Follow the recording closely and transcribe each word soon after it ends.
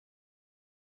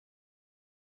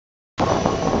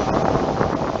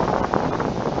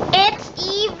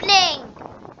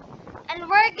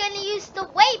use the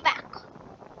way back?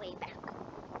 Way back.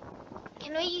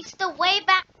 Can we use the way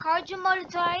back Kaju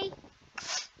Mototori?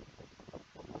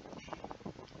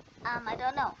 I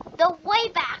don't know. The way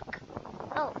back.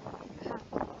 Oh.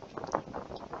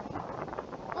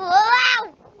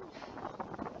 Wow!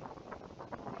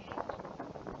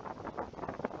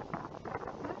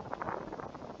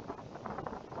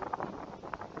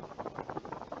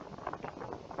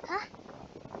 Huh?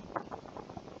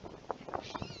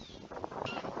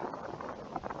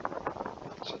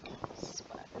 Should do this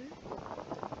button.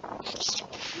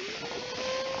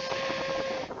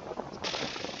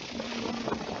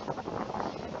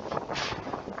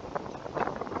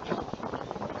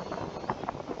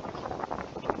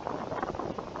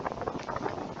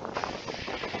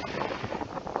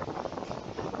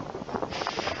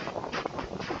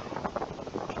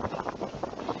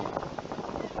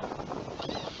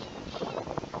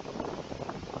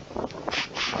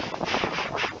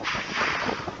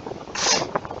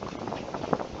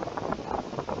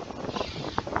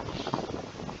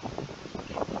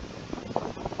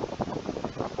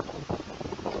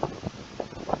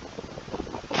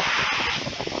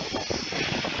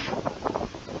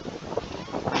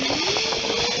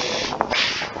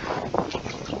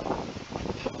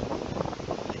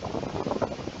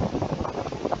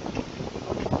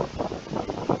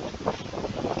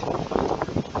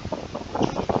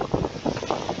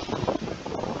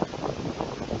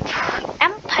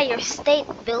 Empire State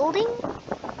Building?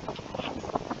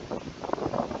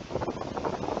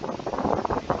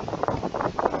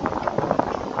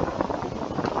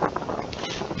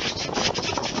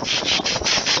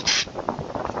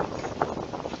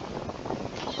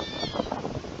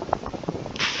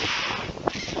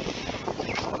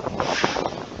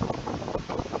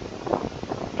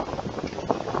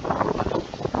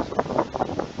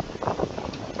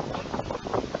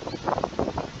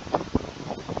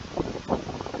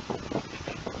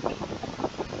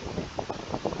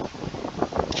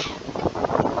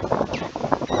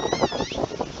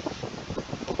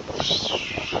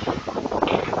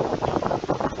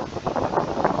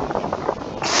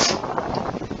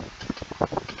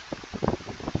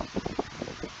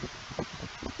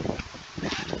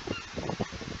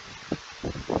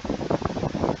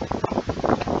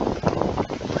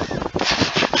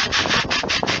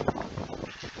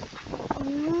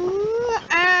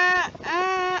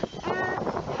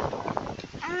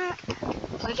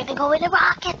 We're gonna go in a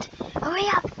rocket! Hurry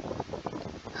up!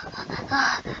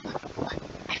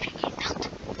 I figured it out.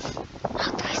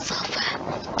 How do I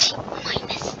solve G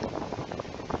minus?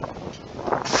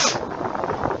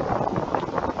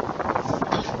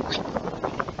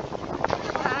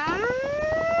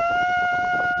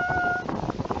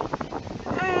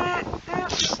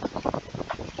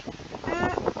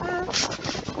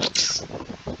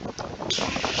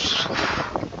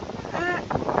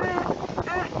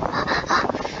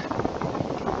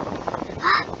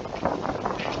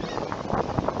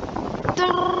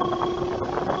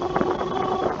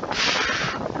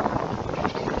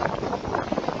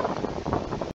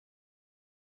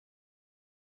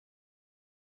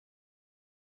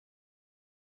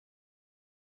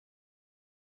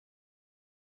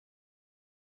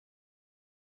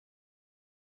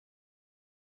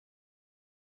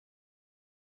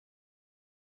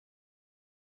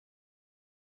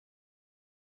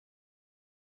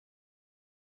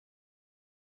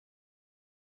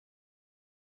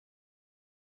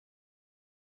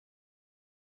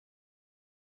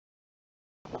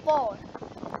 Four,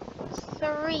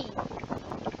 3,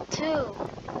 2,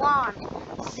 1,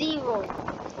 0.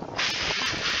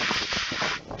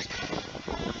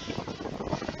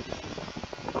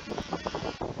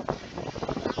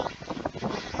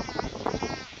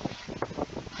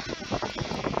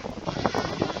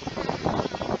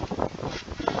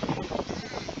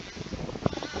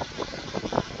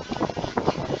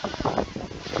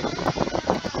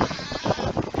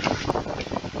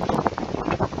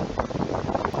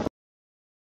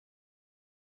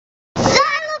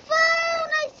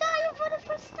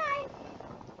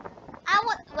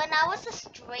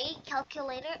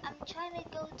 Calculator, I'm trying to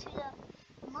go to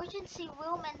the emergency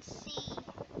room and see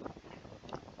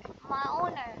my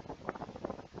owner.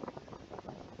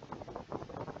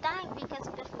 Dang, because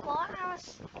before I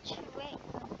was straight,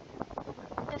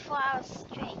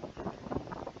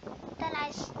 then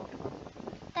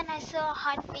I saw a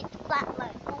heartbeat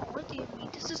flatline. Oh, what do you mean?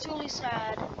 This is really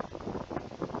sad.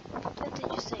 What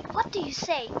did you say? What do you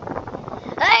say?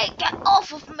 Hey, get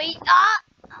off of me! Ah!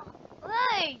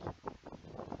 Hey!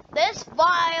 This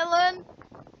violin!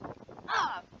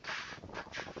 Ah!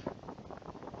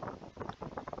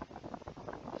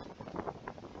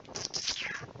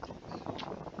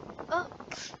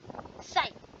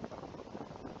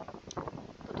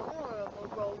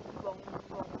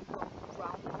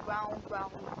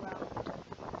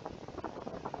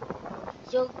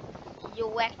 You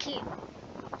were kid.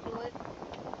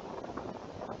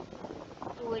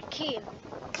 You were kid.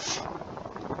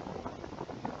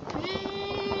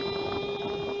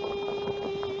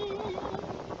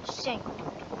 Sink.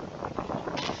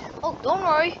 Oh, don't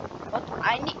worry. But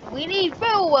we need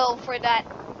fuel for that.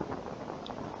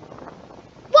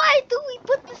 Why do we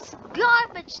put this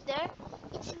garbage there?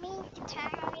 It's me,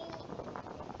 guitar.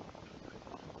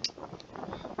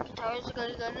 Guitar's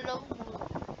gonna get it up.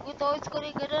 Guitar's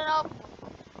gonna get it up.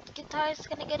 Guitar's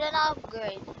gonna get an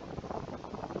upgrade.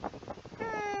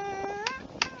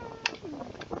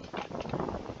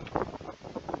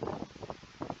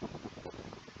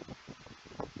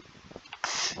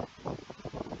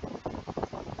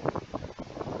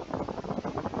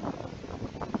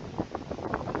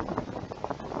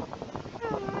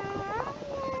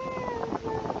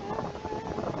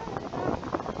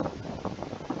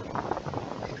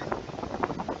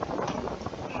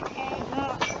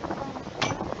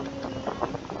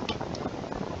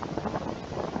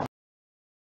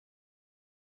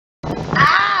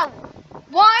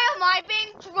 Why am I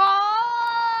being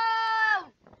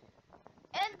thrown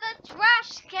in the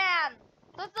trash can?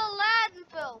 That's a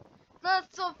landfill.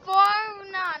 That's a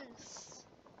furnace.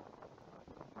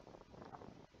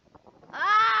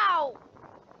 Ow!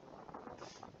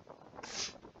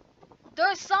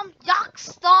 There's some yuck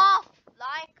stuff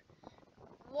like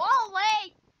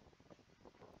Wally.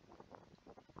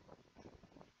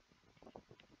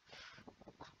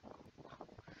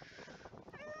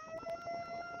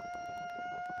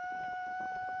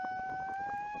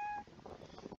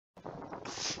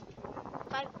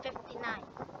 5:59.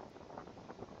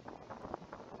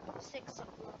 6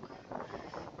 o'clock.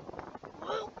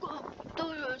 Welcome to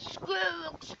the skill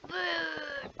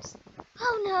experience.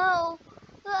 Oh no!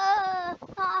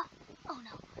 Oh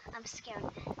no! I'm scared.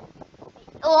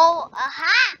 Oh,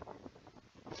 aha!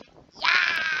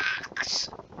 Yaks!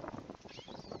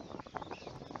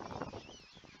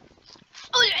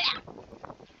 Oh yeah!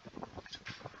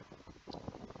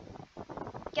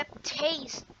 Get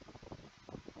tased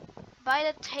by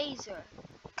the taser.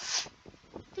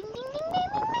 Ding ding ding ding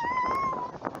ding ding.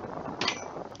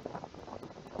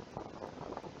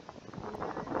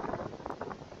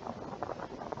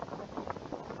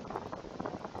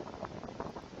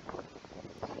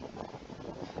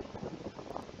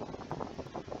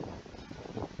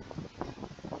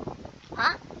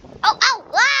 Huh? Oh, ow,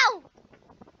 wow!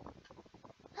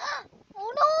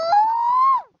 Oh no!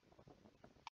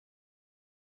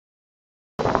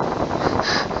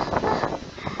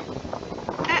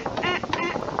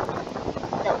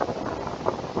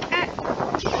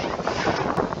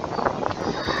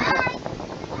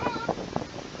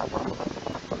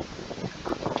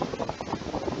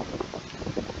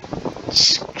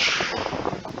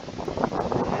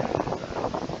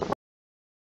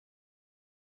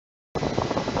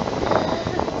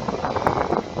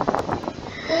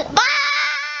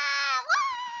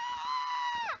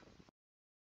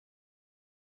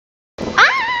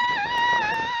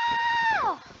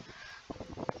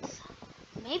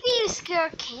 Maybe you scare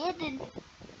a kid in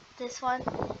this one.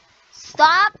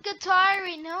 Stop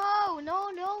guitaring! No, no,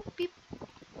 no.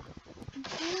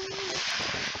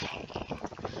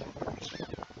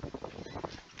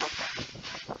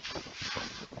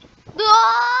 No!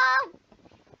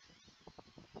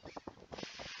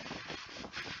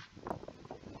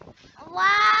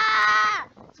 Wow!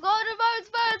 Let's go to birds,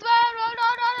 birds, birds! No, no,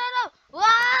 no, no, no!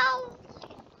 Wow!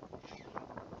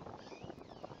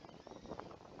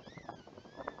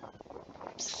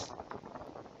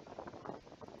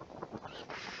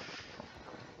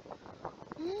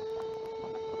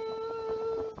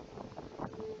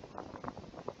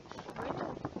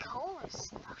 Burning coal or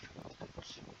stuff.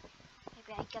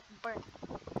 Maybe I got burnt.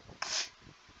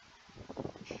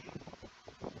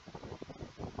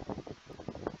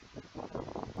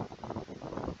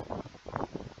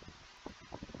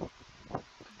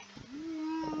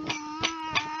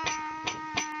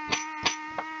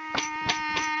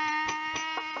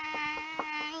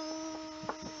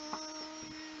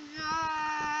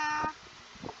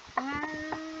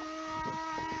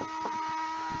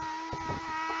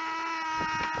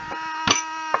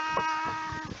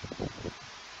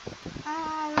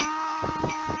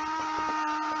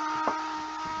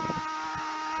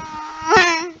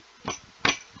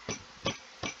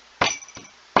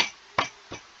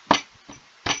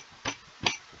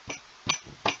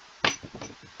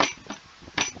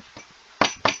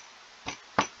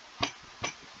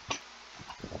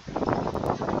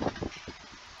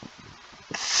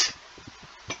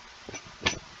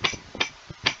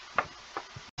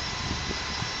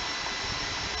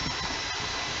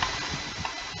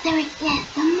 There it is,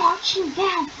 the marching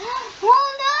band.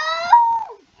 Oh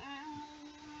no!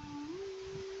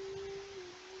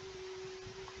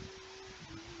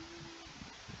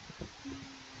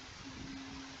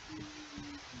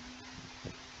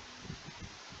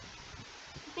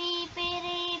 Beep, beep,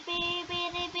 beep, beep,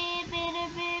 beep, beep, beep, beep.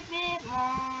 Beep, beep.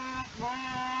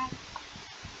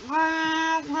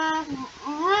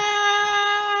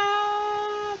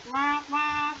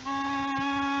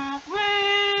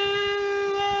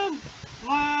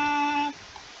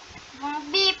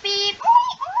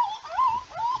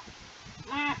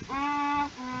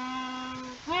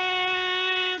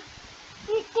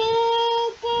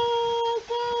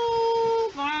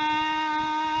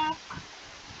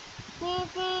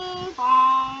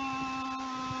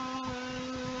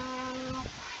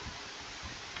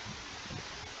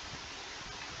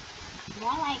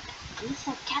 More like it's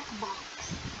a cat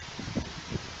box.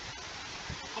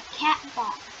 A cat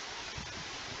box.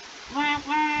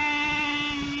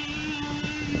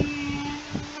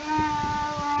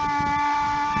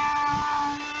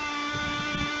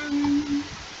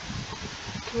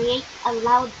 Create a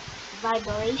loud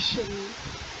vibration.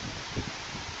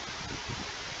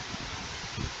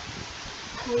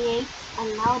 Create a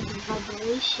loud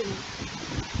vibration.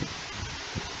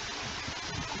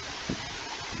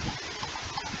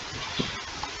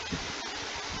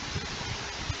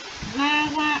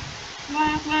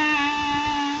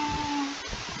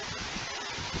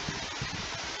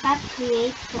 That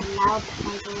creates a loud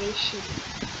vibration.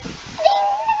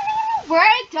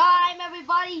 Break time,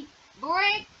 everybody!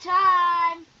 Break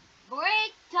time!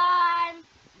 Break time!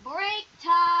 Break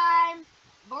time!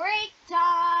 Break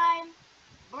time!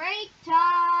 Break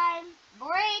time!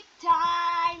 Break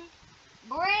time! Break time!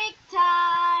 Break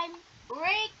time!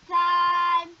 Break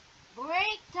time!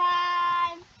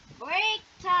 Break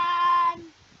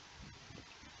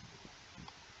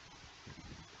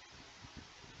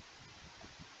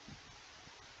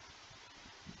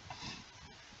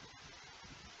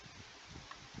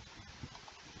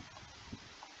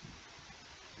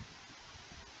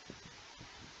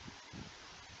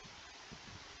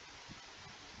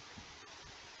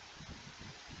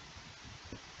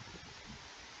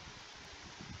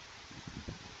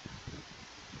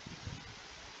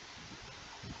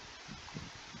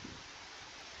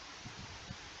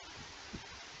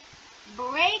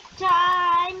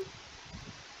time! Break time!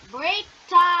 Break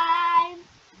time!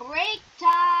 Break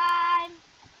time!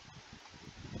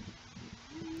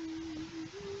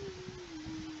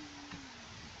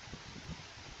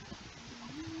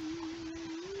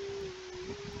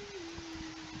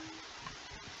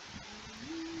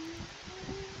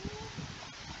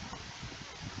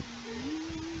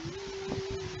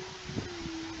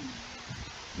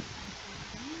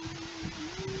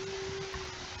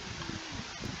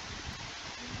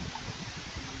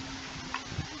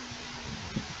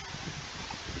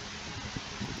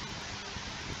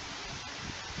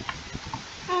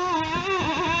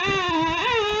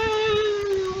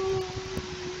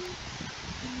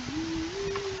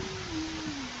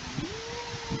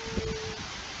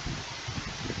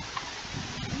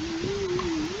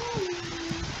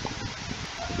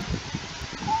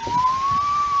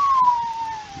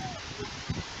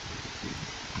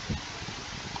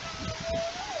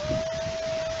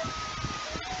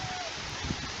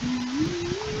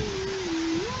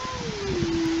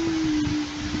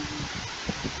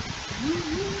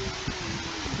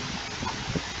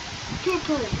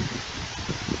 Purple.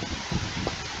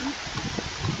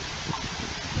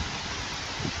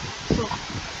 So.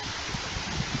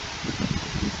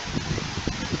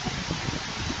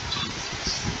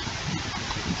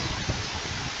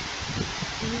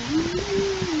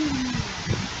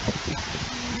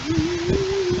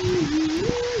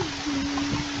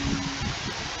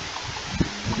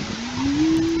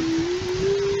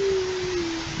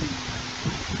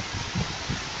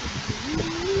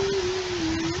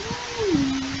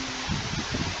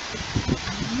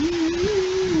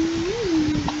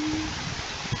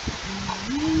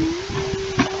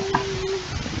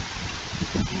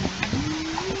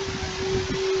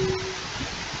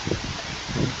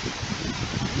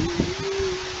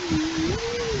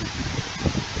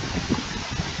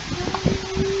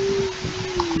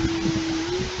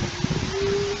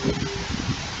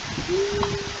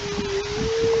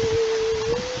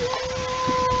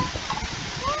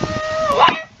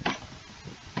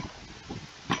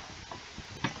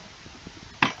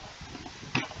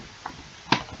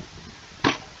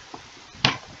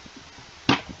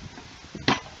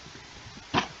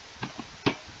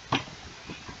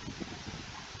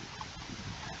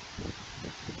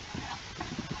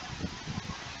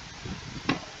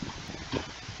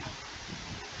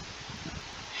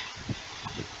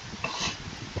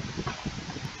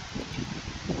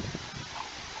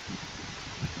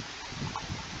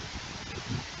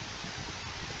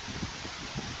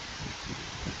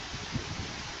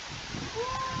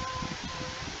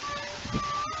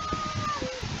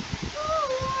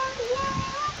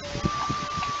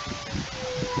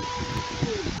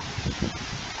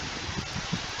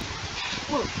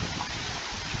 Whoa.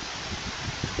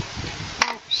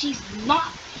 No, she's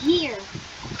not here.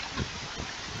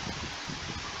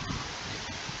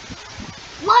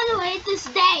 Why do I hate this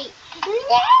day?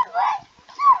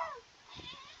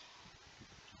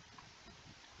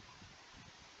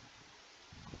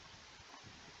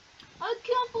 I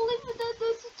can't believe it that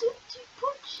there's a empty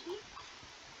punchy.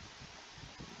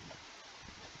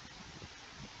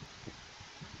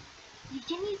 You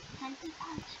can use empty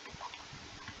punch.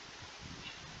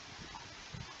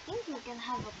 I think we're gonna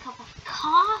have a cup of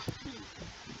coffee.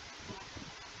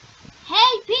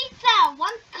 Hey, pizza!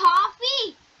 Want coffee?